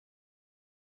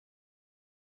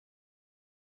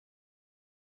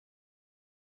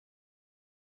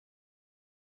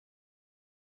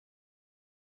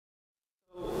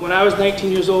When I was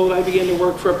 19 years old, I began to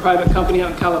work for a private company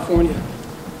out in California,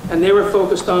 and they were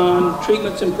focused on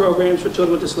treatments and programs for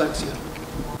children with dyslexia.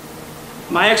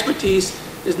 My expertise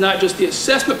is not just the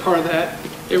assessment part of that,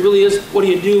 it really is what do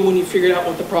you do when you figure out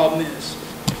what the problem is.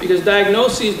 Because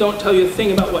diagnoses don't tell you a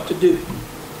thing about what to do.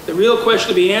 The real question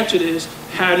to be answered is,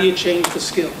 how do you change the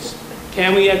skills?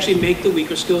 Can we actually make the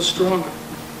weaker skills stronger?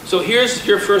 So here's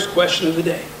your first question of the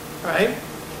day, right?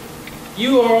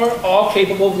 You are all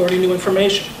capable of learning new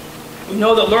information. We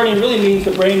know that learning really means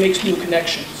the brain makes new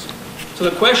connections. So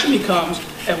the question becomes,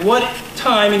 at what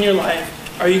time in your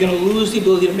life are you going to lose the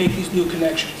ability to make these new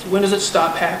connections? When does it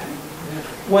stop happening?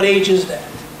 What age is that?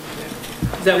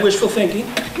 Is that wishful thinking?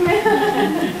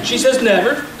 She says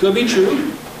never. Could be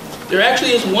true. There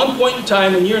actually is one point in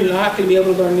time when you're not going to be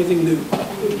able to learn anything new.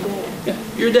 Yeah,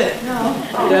 you're dead. No.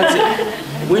 That's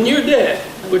it. When you're dead,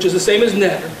 which is the same as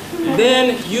never,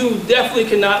 then you definitely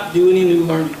cannot do any new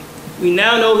learning. We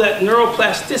now know that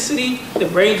neuroplasticity, the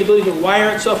brain's ability to wire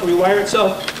itself or rewire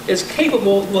itself, is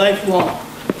capable lifelong.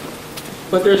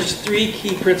 But there's three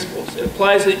key principles. It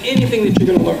applies to anything that you're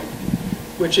going to learn,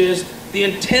 which is the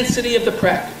intensity of the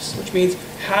practice, which means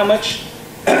how much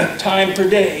time per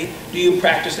day do you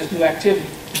practice this new activity.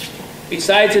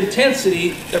 Besides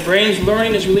intensity, the brain's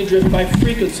learning is really driven by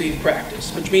frequency of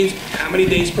practice, which means how many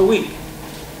days per week.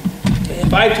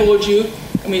 If I told you,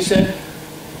 and we said,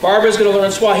 Barbara's going to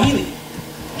learn Swahili.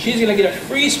 She's going to get a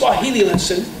free Swahili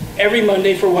lesson every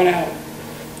Monday for 1 hour.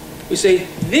 We say,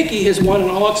 Vicky has won an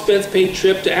all-expense-paid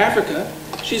trip to Africa.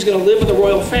 She's going to live with the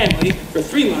royal family for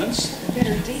 3 months.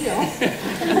 Better deal.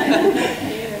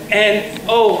 And,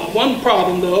 oh, one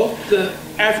problem, though, the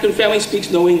African family speaks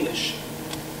no English.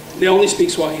 They only speak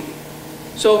Swahili.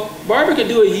 So Barbara could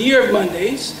do a year of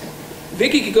Mondays.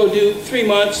 Vicky could go do 3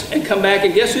 months and come back,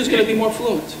 and guess who's going to be more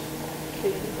fluent?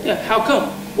 Yeah, how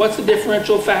come? What's the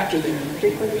differential factor there?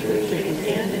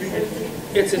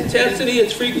 It's intensity,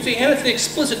 it's frequency, and it's the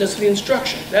explicitness of the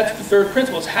instruction. That's the third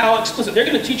principle, is how explicit. They're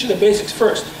going to teach you the basics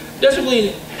first. It doesn't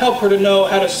really help her to know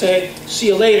how to say, see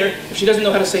you later, if she doesn't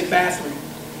know how to say bathroom.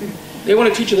 They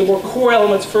want to teach you the more core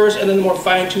elements first, and then the more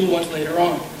fine-tuned ones later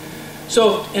on.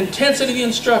 So, intensity of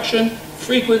instruction,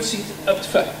 frequency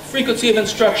of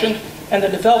instruction, and the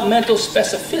developmental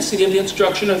specificity of the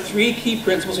instruction are three key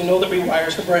principles we know that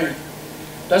rewires the brain.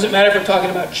 Doesn't matter if we're talking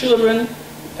about children,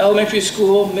 elementary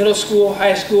school, middle school,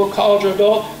 high school, college, or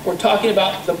adult, we're talking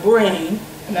about the brain,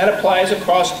 and that applies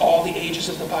across all the ages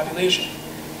of the population.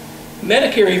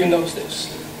 Medicare even knows this.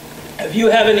 If you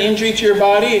have an injury to your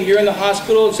body and you're in the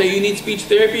hospital and say you need speech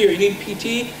therapy or you need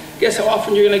PT, guess how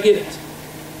often you're going to get it?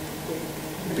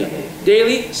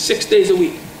 Daily, 6 days a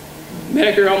week.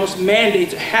 Medicare almost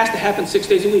mandates it has to happen 6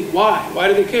 days a week. Why? Why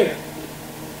do they care?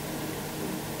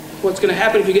 What's going to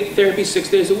happen if you get therapy 6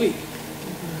 days a week?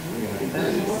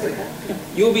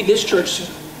 You will be discharged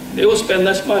soon. They will spend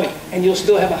less money, and you'll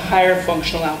still have a higher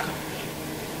functional outcome.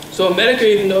 So Medicare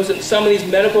even knows that in some of these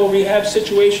medical rehab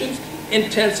situations,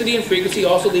 intensity and frequency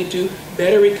also lead to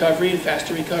better recovery and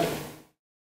faster recovery.